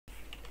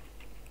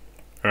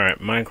Alright,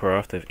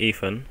 Minecraft with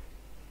Ethan.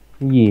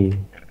 Yeah.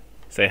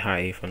 Say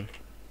hi, Ethan.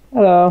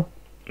 Hello.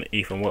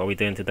 Ethan, what are we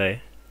doing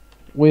today?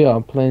 We are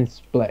playing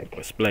Spleggo.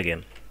 We're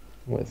splegging.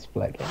 We're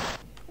Spleggo.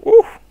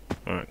 Woo!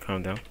 Alright,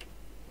 calm down.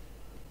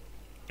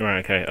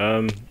 Alright, okay.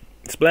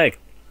 Spleg.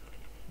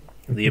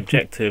 The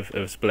objective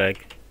of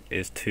Spleg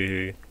is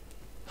to...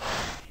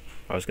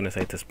 I was gonna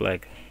say to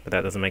Spleg, but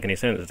that doesn't make any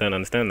sense. I don't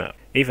understand that.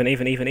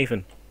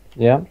 Ethan.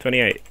 Yeah?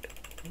 28.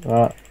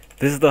 Alright.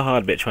 This is the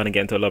hard bit, trying to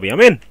get into a lobby.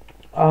 I'm in!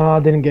 Ah, I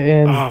didn't get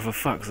in. Oh, for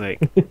fuck's sake.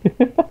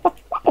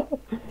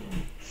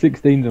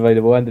 16's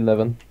available and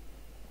 11.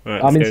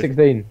 Right, I'm in go.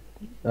 16.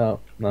 Oh,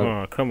 no.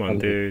 Oh, come on, 11.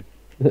 dude.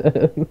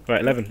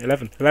 Right,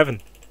 11.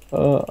 Right.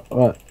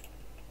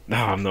 No,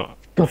 I'm not.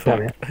 God Fuck.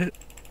 damn it.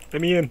 Let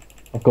me in.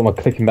 I've got my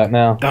clicking back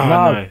now. Oh,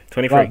 no.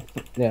 23. Right.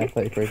 Yeah,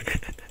 33.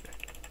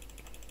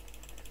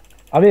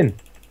 I'm in.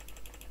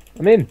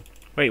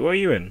 Wait, what are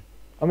you in?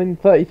 I'm in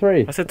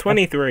 33. I said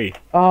 23.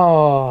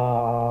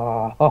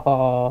 Oh.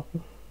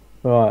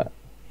 Right.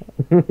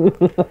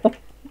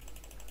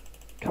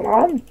 Come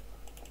on.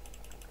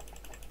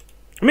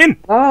 I'm in!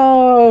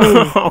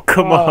 Oh. Oh,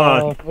 come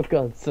on. For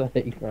God's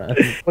sake, man.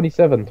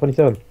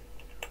 27.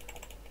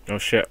 Oh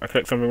shit, I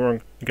clicked something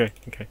wrong. Okay.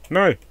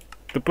 No!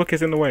 The book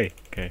is in the way.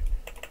 Okay.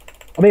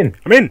 I'm in.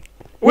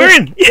 We're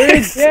in!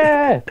 Yes!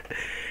 Yeah!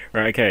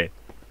 Right, okay.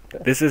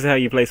 This is how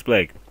you play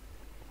Spleg.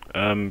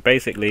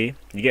 Basically,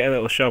 you get a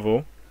little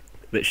shovel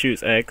that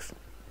shoots eggs.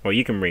 Well,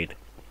 you can read.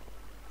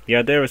 The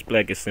idea of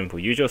Spleg is simple.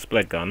 Use your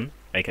Spleg gun,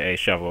 aka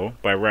shovel,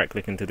 by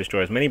right-clicking to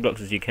destroy as many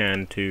blocks as you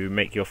can to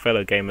make your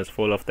fellow gamers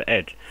fall off the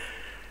edge.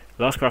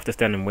 Last crafter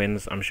standing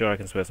wins. I'm sure I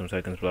can spare some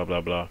tokens, blah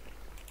blah blah.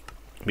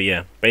 But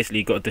yeah, basically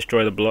you got to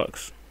destroy the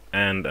blocks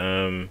and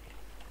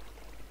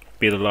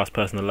be the last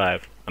person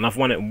alive. And I've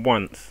won it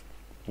once.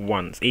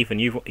 Ethan,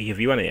 have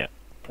you won it yet?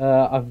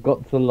 I've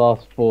got to the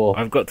last 4.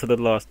 I've got to the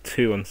last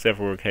 2 on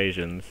several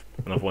occasions,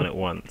 and I've won it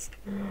once.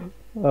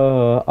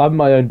 I'm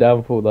my own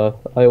downfall though.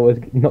 I always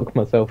knock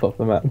myself off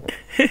the map.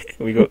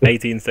 We got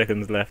 18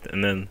 seconds left,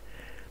 and then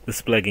the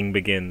splegging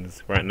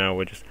begins. Right now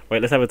we're just...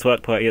 Wait, let's have a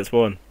twerk party at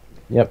spawn.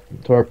 Yep,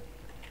 twerk.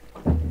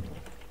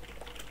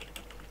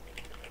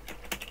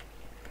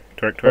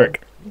 Twerk.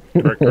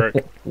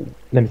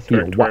 Let me see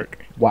Twerk, you. twerk.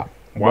 Wap.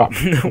 Wap.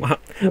 Wap.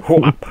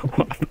 Oh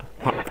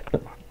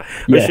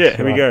Yes, shit,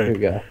 here we go. Here we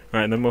go.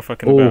 Right, no more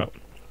fucking Ooh. about.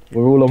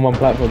 We're all on one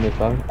platform this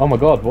time. Oh my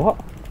god, what?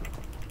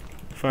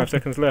 5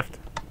 seconds left.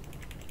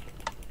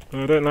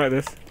 Oh, I don't like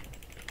this.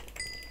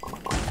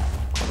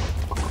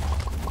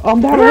 I'm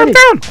down I'm already.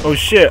 down! Oh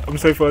shit, I'm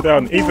so far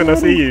down. Ethan, I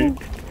see you.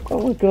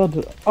 Oh my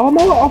god. Oh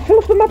no, I fell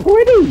off the map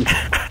already.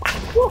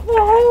 What the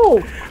hell?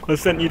 I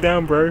sent you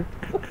down, bro.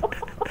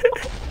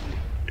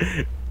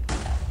 I'm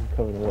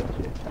coming to watch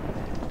you.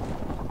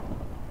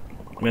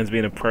 Man's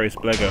being a pro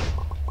splegger.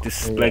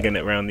 Just splegging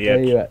it round the Where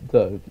edge. you at,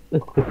 Toad?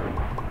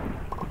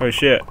 Oh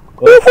shit.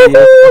 Oh,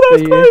 That was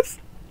see you. close!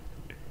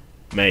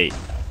 Mate,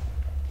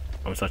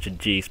 I'm such a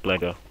G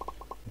splegger.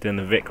 Doing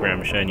the Vic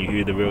Ram, showing you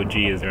who the real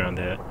G is around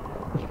here.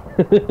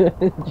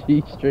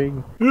 G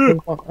string.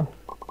 No!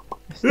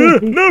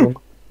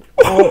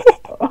 Oh.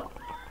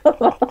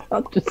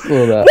 I just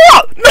saw that.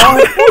 What? No!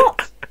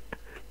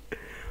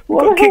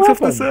 What? Got the kicked hell off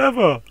the happened?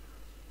 server.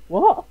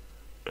 What?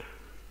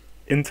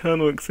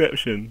 Internal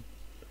exception.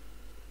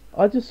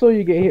 I just saw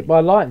you get hit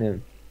by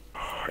lightning.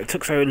 It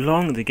took so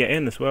long to get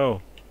in as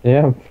well.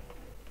 Yeah.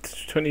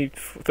 It's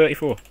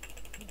 34.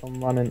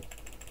 I'm running.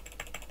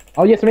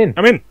 Oh yes, I'm in.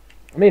 I'm in.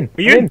 I'm in.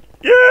 Are you I'm in?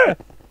 Yeah!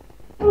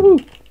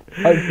 Woohoo.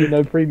 Hopefully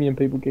no premium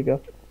people kick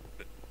us.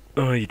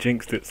 Oh, you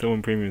jinxed it.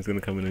 Someone premium's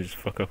gonna come in and just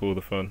fuck up all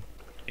the fun.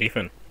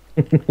 Ethan.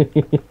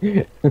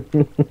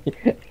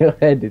 Your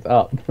head is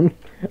up.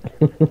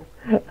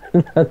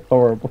 That's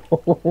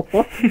horrible.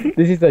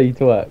 This is how you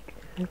twerk.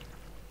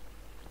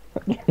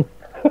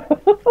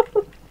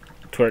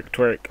 Twerk.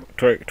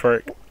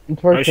 Twerk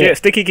Oh shit,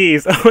 sticky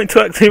keys. Oh, I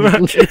twerked too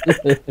much.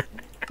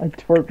 I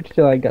twerked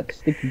till I got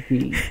sticky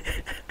keys.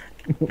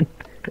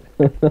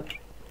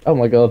 Oh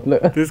my god,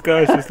 look. This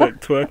guy's just like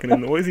twerking,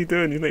 and what is he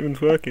doing? He's not even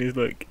twerking. He's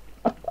like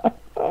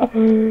Oh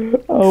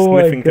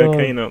sniffing my god.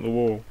 cocaine out the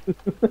wall.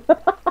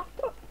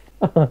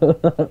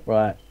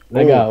 Right,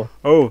 let go.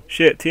 Oh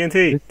shit,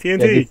 TNT. Yeah,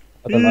 this,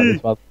 I don't like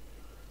this one.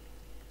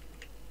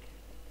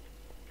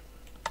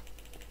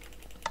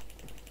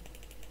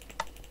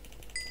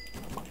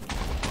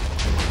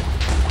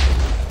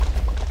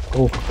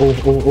 Oh.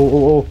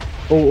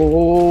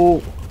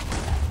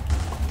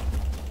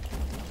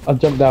 I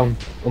jumped down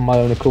on my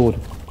own accord.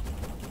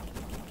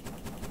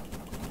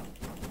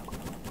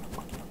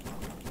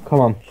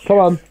 Come on.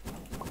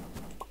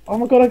 Oh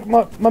my god,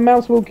 my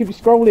mouse will keep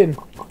scrolling.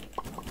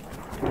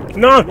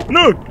 No!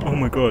 Oh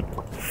my god.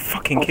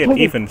 Fucking kid.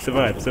 Ethan,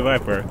 survive,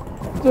 bro.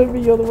 Don't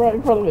be, you're the right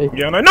in front of me.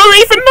 Yeah, no,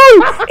 Ethan,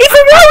 no!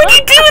 Ethan, why would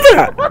you do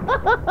that?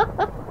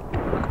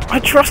 I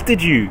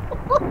trusted you.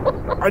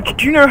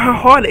 Do you know how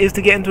hard it is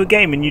to get into a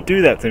game and you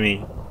do that to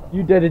me?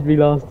 You deaded me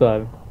last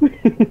time.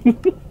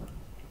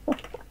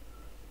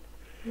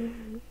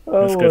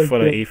 Let's Oh go my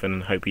follow God. Ethan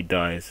and hope he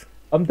dies.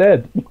 I'm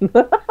dead.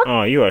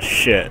 Oh, you are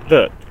shit.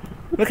 Look.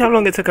 Look how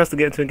long it took us to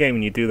get into a game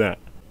when you do that.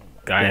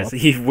 Guys,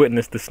 you've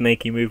witnessed the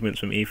snaky movements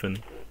from Ethan.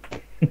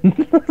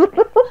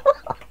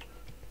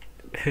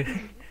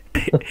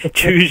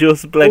 Choose your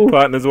Spleggo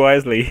partners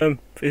wisely.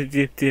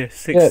 6,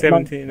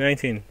 17,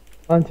 19.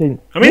 19.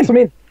 I'm in! Yes, I'm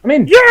in! I'm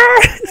in!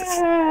 Yes!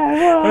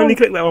 Yeah! I only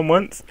clicked that one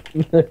once.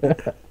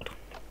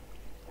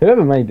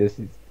 Whoever made this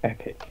is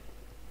epic.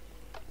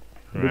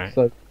 Right.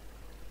 So...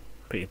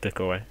 Put your dick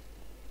away.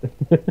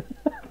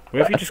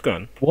 Where have you just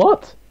gone?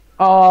 What?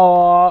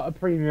 Oh, a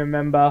premium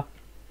member.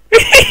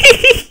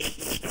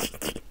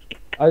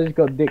 I just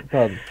got dicked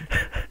on.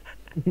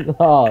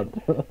 Hard.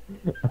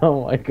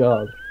 Oh my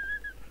god.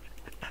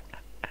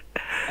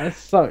 That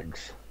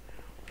sucks.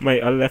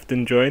 Mate, I left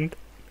and joined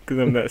because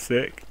I'm that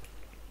sick.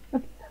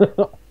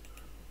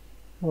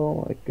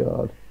 Oh my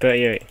god.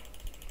 38.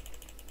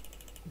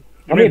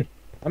 I'm in.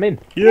 I'm in.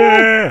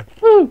 Yeah!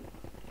 Woo!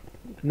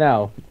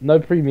 Now, no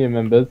premium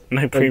members.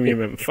 No premium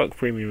members. Fuck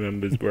premium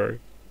members, bro.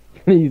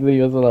 Please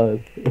leave us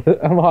alone.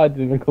 I'm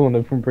hiding in the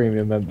corner from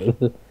premium members.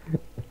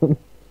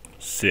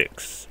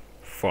 6,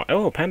 5.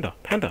 Oh, panda.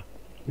 Panda.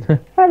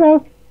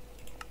 Hello.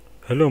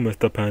 Hello,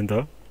 Mr.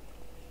 Panda.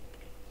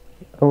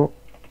 Oh.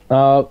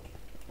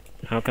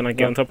 How can I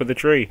get on top of the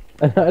tree?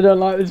 I don't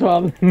like this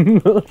one.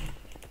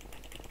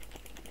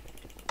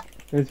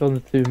 This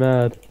one's too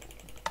mad.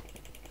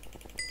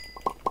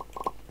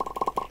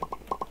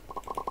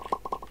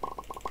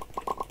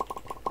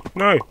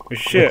 No! Oh,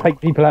 shit.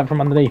 Take people out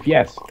from underneath,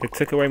 yes. They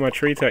took away my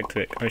tree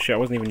tactic. Oh shit, I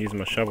wasn't even using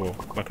my shovel.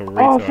 Like a Oh,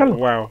 retard. shovel.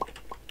 Wow.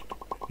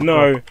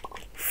 No.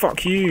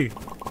 Fuck you.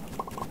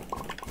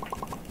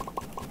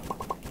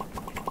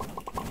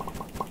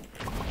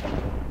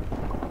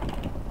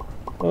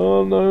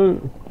 Oh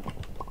no.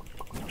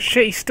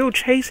 Shit, he's still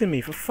chasing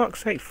me. For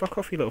fuck's sake, fuck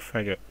off, you little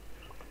faggot.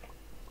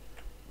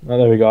 Oh,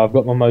 there we go. I've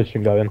got my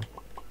motion going.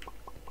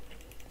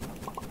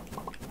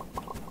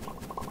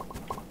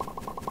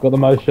 Got the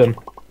motion.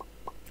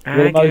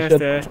 I guess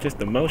that's just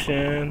the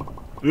motion.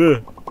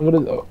 Ugh.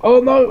 Oh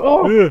no!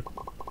 Oh! Ugh.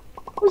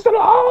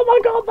 Oh my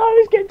god! No,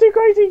 he's getting too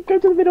crazy. Go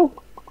to the middle.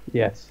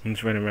 Yes. I'm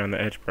just running around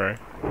the edge, bro.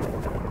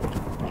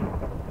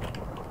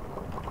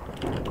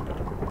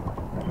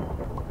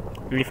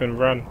 Ethan,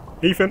 run.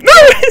 Ethan. No!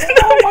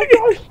 Oh my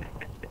gosh!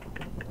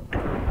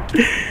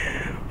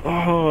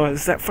 Oh,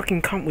 it's that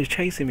fucking cunt was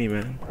chasing me,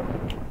 man.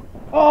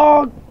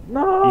 Oh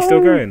no! You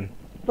still going?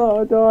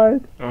 No, I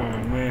died. Oh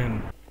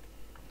man.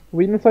 Are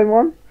we in the same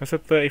one? I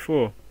said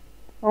 34.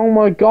 Oh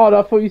my god!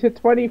 I thought you said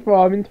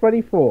 24. I'm in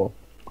 24.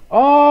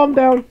 Oh, I'm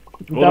down.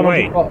 I'm All down the on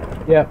way?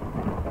 spot. Yeah.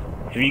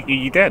 Are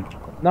you dead?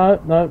 No,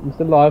 no, I'm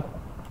still alive.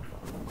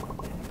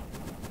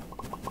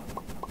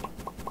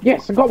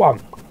 Yes, I got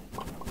one.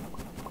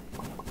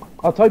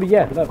 Oh, Toby,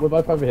 yeah. Look, we're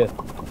both over here.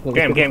 Look,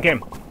 Get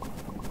him.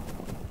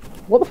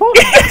 What the fuck?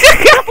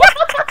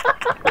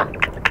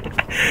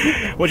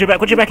 Watch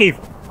your back, Eve.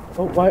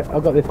 Oh, wait, I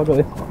got this.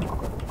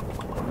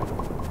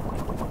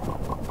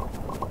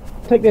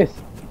 Take this.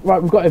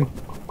 Right, we've got him.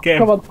 Get him.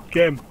 Come on.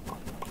 Get him.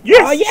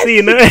 Yes! Oh, yes! See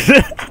you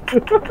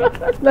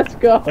nerd. Let's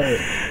go.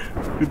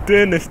 We're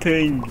doing this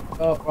thing.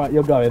 Oh, right,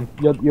 you're going.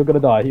 You're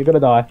gonna die. You're gonna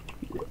die.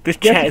 This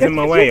chat is in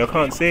my way. I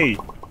can't see.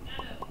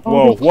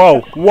 Oh,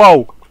 Whoa.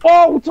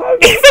 Oh,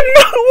 Toby! Ethan,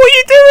 no! What are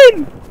you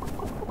doing?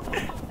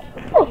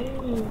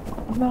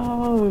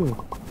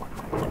 No.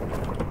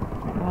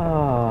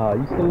 Ah,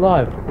 you still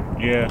alive?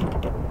 Yeah.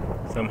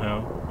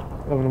 Somehow.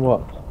 Having a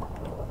watch.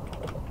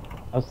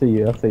 I'll see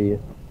you.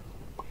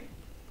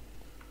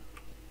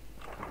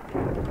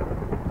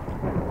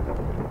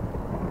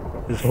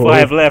 There's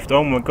 5 left.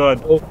 Oh my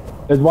god. Oh,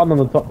 there's one on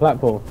the top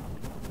platform.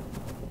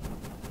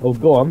 Oh,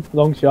 go on.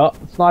 Long shot.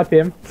 Snipe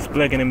him.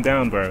 Splegging him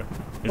down, bro.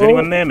 Is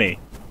anyone near me?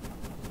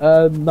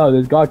 No,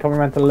 there's a guy coming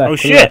around to the left. Oh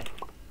shit!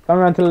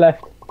 Coming around to the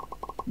left.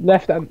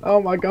 Left and...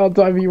 Oh my god,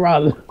 Toby,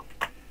 run.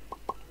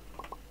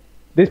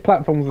 This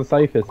platform's the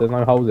safest. There's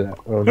no holes in it.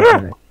 Oh, in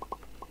it.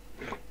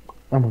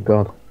 Oh my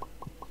god.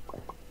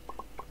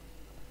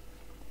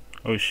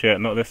 Oh shit,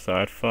 not this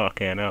side.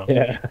 Fucking hell.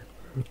 Yeah.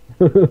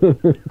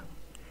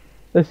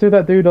 Let's do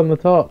that dude on the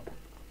top.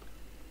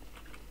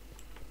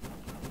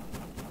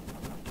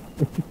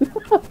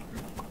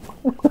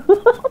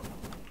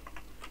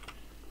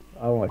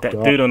 Oh my god.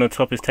 That dude on the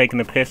top is taking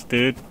the piss,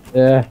 dude.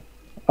 Yeah.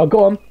 Oh,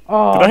 go on.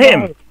 Oh, Did I hit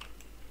him?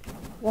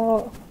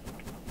 What?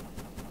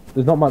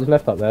 There's not much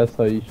left up there,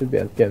 so you should be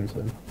able to get him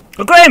soon.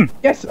 I got him!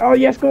 Yes! Oh,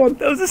 yes, go on!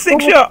 That was a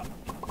sick shot!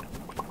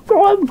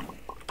 Go on!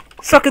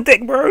 Suck a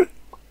dick, bro!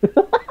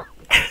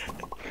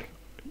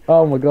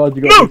 Oh my god,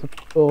 you got this.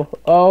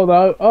 Oh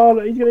no! Oh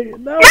no, he's gonna get...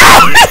 No!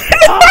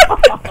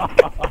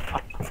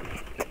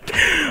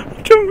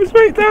 Jump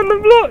straight down the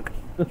block!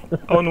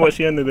 I want to watch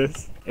the end of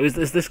this.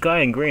 It's this guy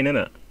in green,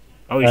 innit?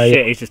 Oh shit,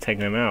 yeah. he's just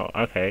taking him out.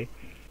 Okay.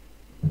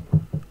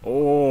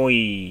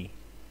 Oi.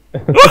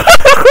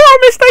 I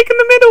mistaken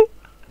the middle!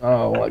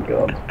 Oh my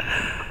god.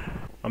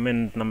 I'm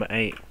in number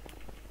 8.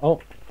 Oh,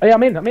 hey,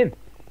 I'm in.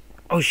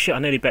 Oh shit, I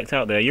nearly backed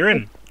out there. You're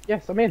in.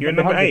 Yes, I'm in. You're in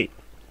number 8.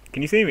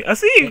 Can you see me? I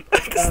see you!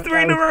 That's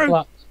 3 in a row.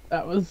 Clutch.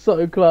 That was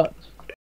so clutch.